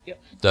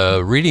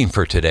The reading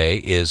for today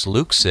is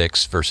Luke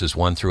 6, verses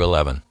 1 through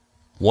 11.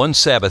 One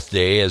Sabbath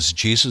day, as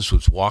Jesus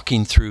was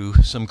walking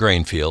through some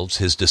grain fields,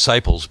 his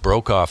disciples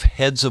broke off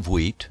heads of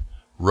wheat,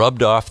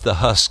 rubbed off the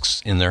husks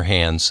in their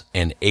hands,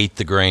 and ate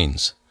the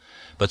grains.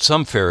 But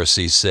some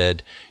Pharisees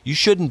said, "You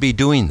shouldn't be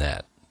doing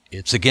that.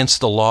 It's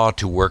against the law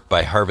to work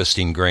by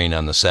harvesting grain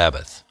on the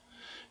Sabbath."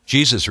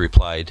 Jesus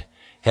replied,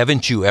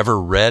 "Haven't you ever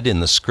read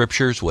in the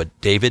Scriptures what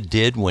David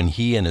did when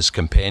he and his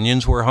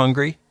companions were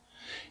hungry?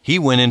 He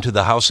went into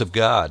the house of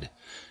God,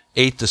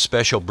 ate the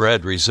special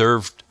bread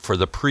reserved for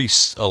the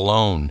priests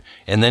alone,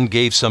 and then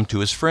gave some to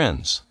his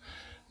friends.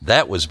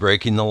 That was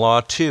breaking the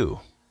law too."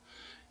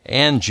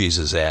 And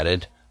Jesus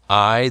added,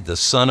 "I, the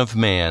Son of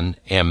Man,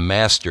 am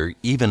master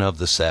even of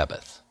the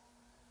Sabbath."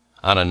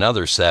 On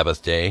another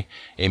Sabbath day,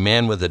 a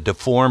man with a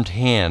deformed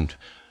hand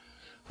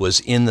was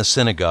in the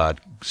synagogue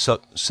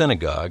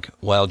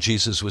while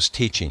Jesus was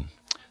teaching.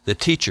 The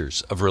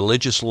teachers of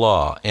religious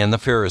law and the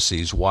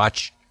Pharisees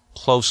watched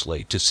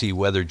closely to see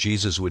whether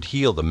Jesus would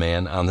heal the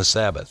man on the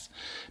Sabbath,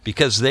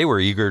 because they were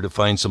eager to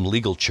find some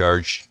legal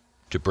charge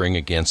to bring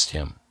against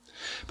him.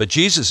 But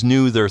Jesus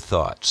knew their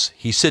thoughts.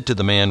 He said to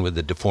the man with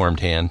the deformed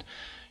hand,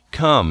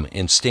 "Come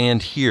and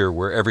stand here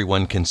where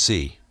everyone can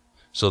see."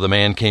 So the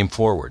man came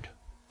forward.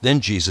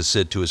 Then Jesus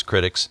said to his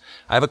critics,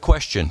 "I have a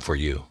question for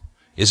you.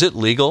 Is it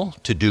legal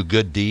to do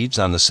good deeds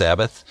on the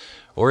Sabbath,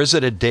 or is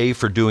it a day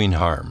for doing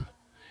harm?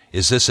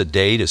 Is this a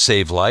day to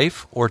save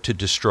life or to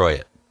destroy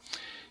it?"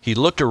 He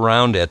looked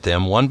around at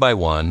them one by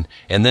one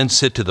and then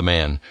said to the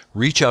man,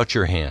 "Reach out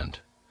your hand."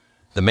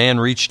 The man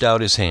reached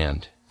out his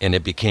hand, and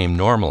it became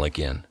normal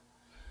again.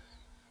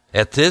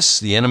 At this,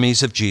 the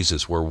enemies of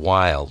Jesus were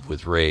wild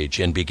with rage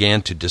and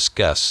began to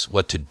discuss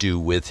what to do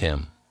with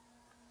him.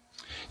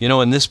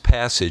 In this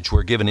passage,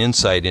 we're given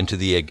insight into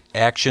the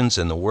actions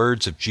and the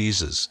words of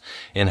Jesus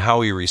and how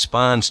he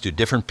responds to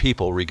different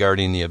people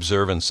regarding the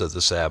observance of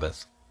the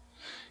Sabbath.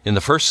 In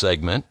the first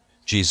segment,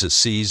 Jesus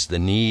sees the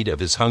need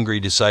of his hungry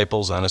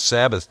disciples on a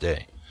Sabbath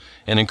day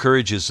and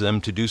encourages them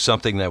to do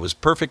something that was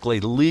perfectly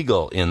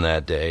legal in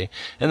that day,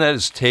 and that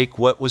is take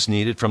what was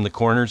needed from the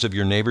corners of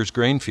your neighbor's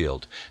grain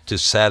field to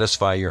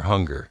satisfy your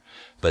hunger.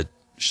 But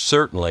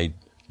certainly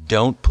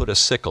don't put a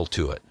sickle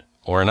to it.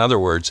 Or in other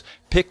words,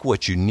 pick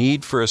what you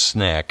need for a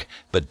snack,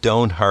 but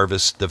don't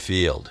harvest the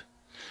field.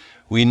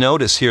 We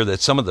notice here that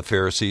some of the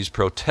Pharisees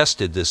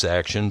protested this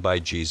action by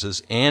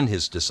Jesus and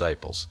his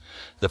disciples.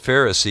 The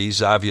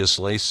Pharisees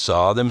obviously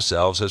saw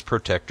themselves as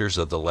protectors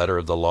of the letter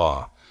of the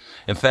law.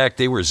 In fact,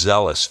 they were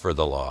zealous for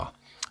the law.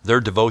 Their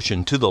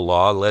devotion to the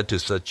law led to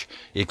such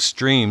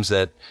extremes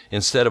that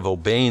instead of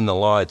obeying the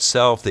law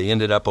itself, they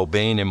ended up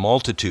obeying a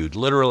multitude,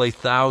 literally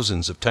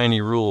thousands of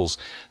tiny rules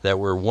that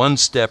were one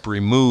step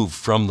removed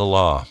from the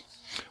law.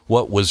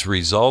 What was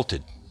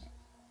resulted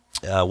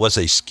was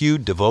a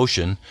skewed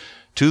devotion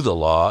to the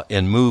law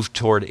and moved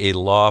toward a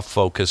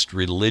law-focused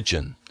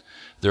religion.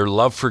 Their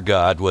love for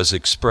God was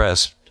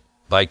expressed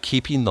by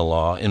keeping the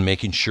law and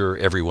making sure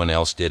everyone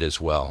else did as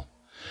well.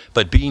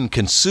 But being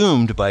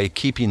consumed by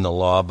keeping the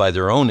law by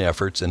their own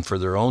efforts and for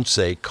their own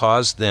sake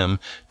caused them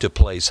to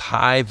place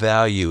high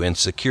value and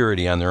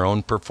security on their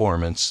own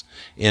performance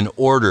in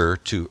order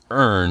to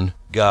earn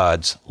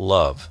God's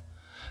love.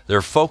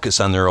 Their focus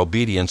on their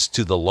obedience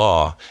to the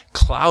law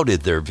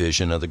clouded their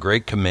vision of the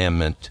great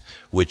commandment,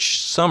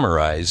 which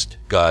summarized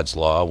God's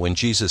law when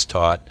Jesus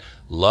taught,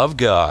 "Love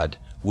God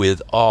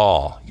with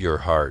all your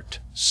heart,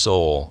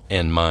 soul,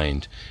 and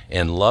mind,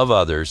 and love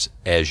others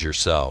as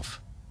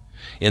yourself."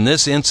 In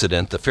this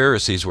incident, the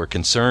Pharisees were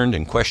concerned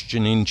and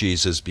questioning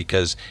Jesus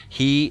because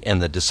he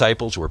and the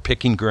disciples were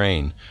picking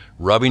grain,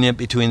 rubbing it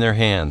between their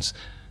hands,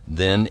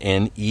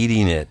 and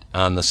eating it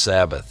on the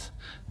Sabbath.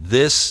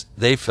 This,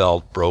 they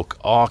felt, broke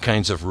all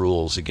kinds of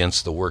rules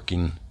against the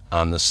working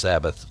on the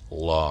Sabbath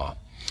law.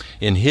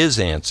 In his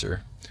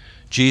answer,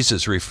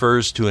 Jesus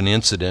refers to an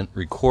incident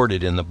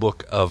recorded in the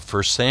book of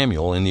 1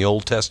 Samuel in the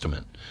Old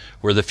Testament,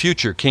 where the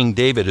future King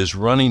David is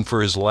running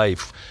for his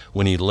life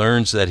when he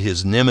learns that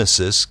his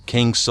nemesis,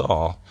 King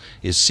Saul,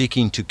 is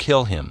seeking to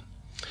kill him.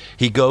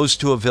 He goes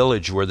to a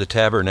village where the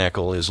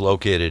tabernacle is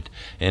located,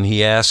 and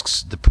he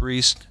asks the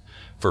priest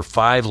for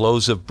 5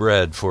 loaves of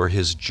bread for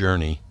his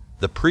journey.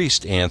 The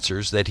priest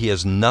answers that he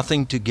has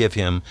nothing to give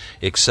him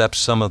except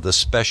some of the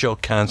special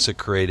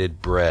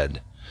consecrated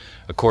bread.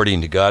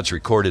 According to God's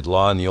recorded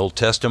law in the Old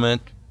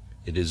Testament,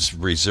 it is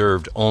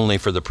reserved only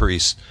for the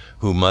priests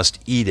who must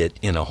eat it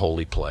in a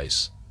holy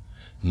place.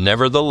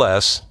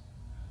 Nevertheless,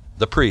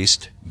 the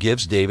priest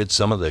gives David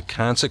some of the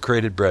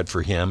consecrated bread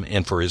for him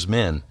and for his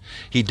men.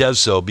 He does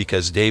so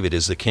because David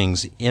is the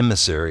king's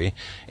emissary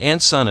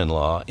and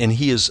son-in-law, and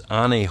he is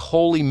on a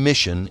holy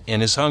mission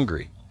and is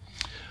hungry.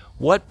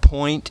 What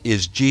point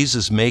is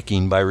Jesus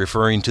making by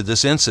referring to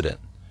this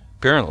incident?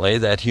 Apparently,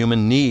 that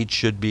human need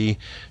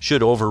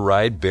should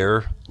override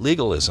bare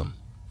legalism.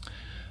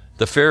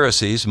 The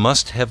Pharisees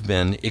must have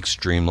been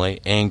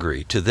extremely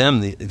angry. To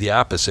them, the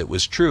opposite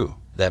was true,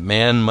 that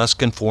man must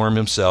conform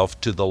himself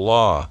to the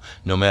law,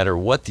 no matter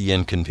what the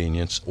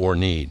inconvenience or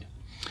need.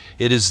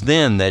 It is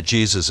then that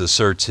Jesus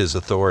asserts his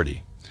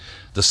authority.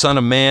 The Son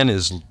of Man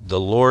is the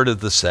Lord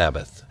of the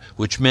Sabbath,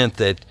 which meant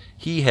that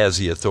he has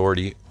the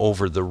authority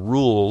over the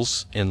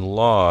rules and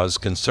laws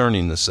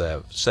concerning the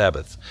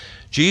Sabbath.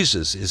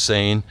 Jesus is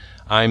saying,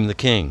 I'm the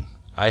king.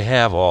 I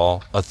have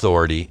all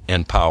authority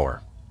and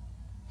power.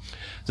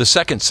 The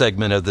second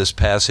segment of this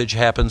passage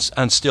happens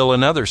on still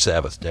another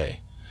Sabbath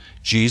day.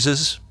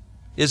 Jesus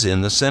is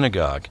in the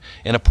synagogue,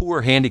 and a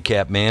poor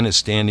handicapped man is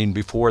standing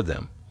before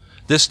them.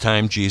 This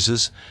time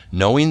Jesus,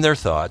 knowing their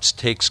thoughts,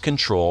 takes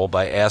control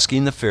by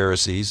asking the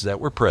Pharisees that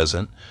were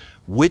present,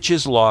 which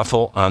is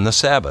lawful on the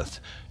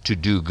Sabbath, to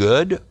do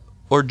good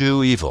or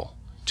do evil,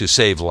 to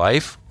save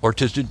life or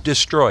to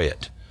destroy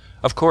it.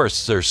 Of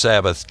course, their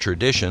Sabbath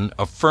tradition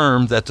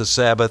affirmed that the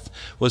Sabbath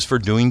was for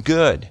doing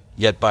good,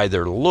 yet by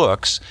their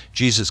looks,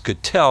 Jesus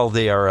could tell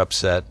they are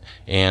upset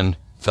and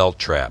felt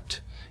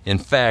trapped. In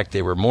fact,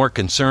 they were more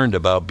concerned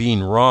about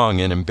being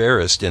wrong and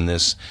embarrassed in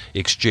this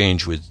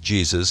exchange with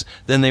Jesus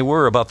than they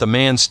were about the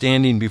man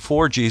standing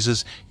before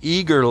Jesus,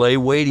 eagerly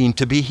waiting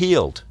to be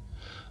healed.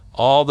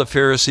 All the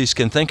Pharisees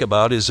can think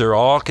about is their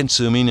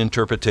all-consuming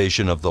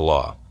interpretation of the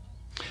law.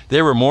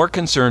 They were more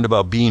concerned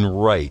about being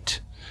right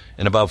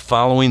and about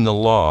following the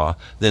law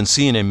than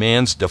seeing a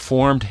man's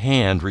deformed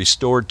hand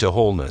restored to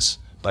wholeness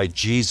by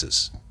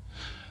Jesus.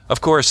 Of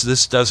course,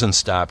 this doesn't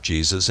stop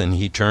Jesus, and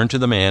he turned to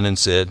the man and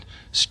said,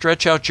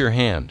 "Stretch out your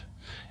hand."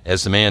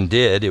 As the man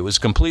did, it was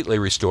completely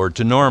restored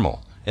to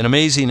normal. An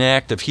amazing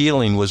act of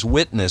healing was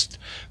witnessed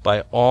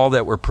by all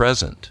that were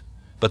present.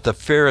 But the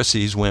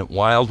Pharisees went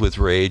wild with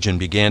rage and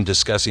began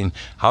discussing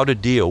how to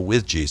deal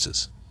with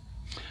Jesus.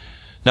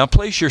 Now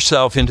place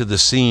yourself into the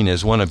scene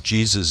as one of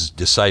Jesus'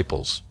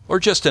 disciples, or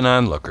just an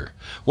onlooker.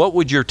 What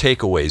would your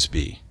takeaways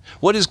be?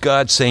 What is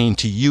God saying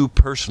to you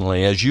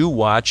personally as you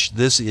watch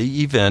this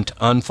event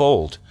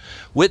unfold?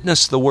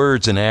 Witness the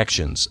words and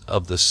actions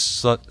of the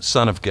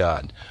Son of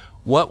God.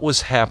 What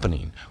was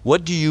happening?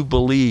 What do you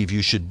believe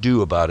you should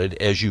do about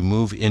it as you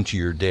move into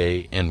your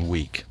day and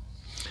week?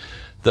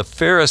 The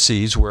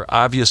Pharisees were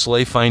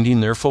obviously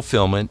finding their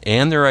fulfillment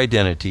and their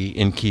identity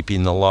in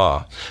keeping the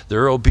law.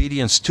 Their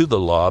obedience to the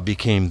law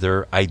became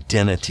their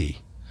identity.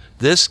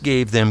 This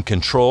gave them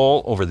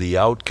control over the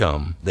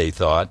outcome, they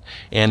thought,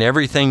 and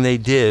everything they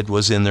did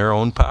was in their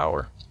own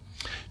power.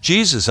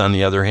 Jesus, on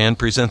the other hand,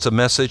 presents a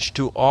message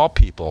to all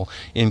people,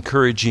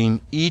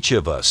 encouraging each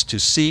of us to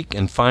seek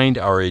and find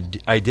our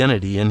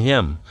identity in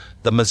Him,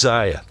 the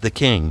Messiah, the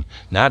King,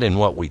 not in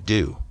what we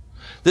do.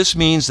 This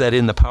means that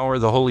in the power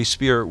of the Holy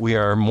Spirit, we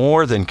are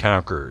more than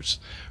conquerors,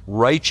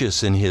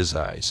 righteous in His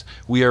eyes.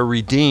 We are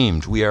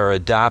redeemed, we are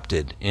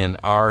adopted, and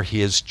are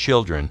His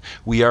children.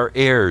 We are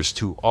heirs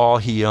to all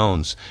He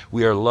owns.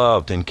 We are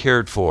loved and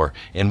cared for,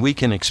 and we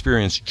can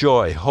experience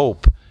joy,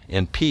 hope,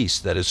 and peace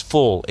that is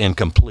full and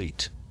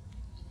complete.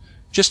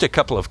 Just a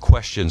couple of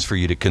questions for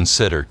you to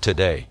consider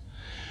today.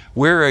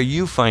 Where are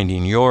you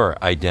finding your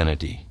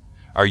identity?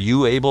 Are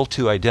you able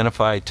to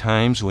identify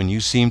times when you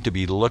seem to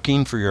be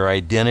looking for your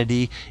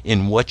identity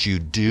in what you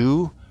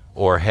do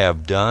or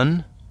have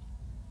done?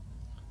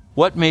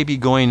 What may be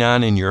going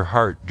on in your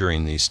heart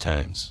during these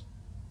times?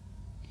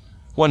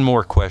 One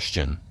more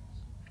question.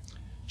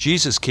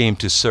 Jesus came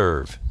to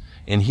serve,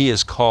 and He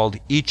has called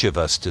each of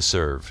us to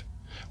serve.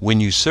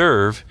 When you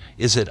serve,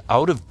 is it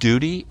out of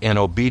duty and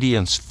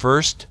obedience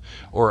first,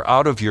 or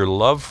out of your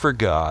love for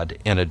God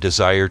and a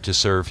desire to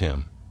serve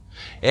Him?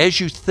 As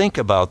you think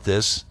about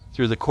this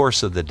through the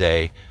course of the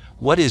day,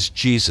 what is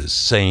Jesus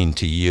saying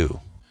to you?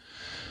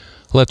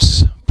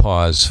 Let's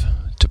pause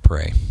to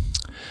pray.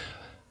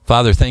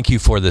 Father, thank you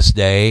for this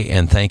day,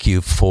 and thank you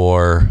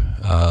for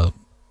the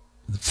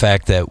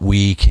fact that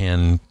we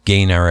can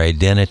gain our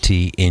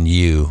identity in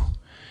you.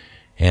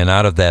 And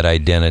out of that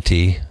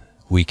identity,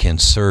 we can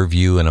serve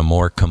you in a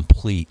more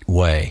complete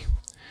way.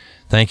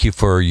 Thank you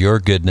for your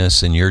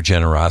goodness and your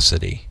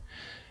generosity.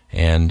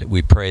 And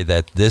we pray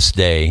that this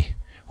day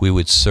we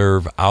would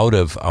serve out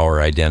of our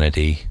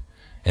identity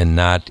and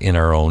not in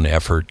our own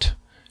effort,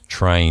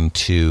 trying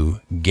to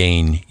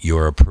gain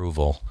your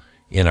approval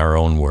in our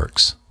own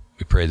works.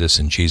 We pray this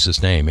in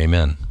Jesus' name.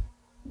 Amen.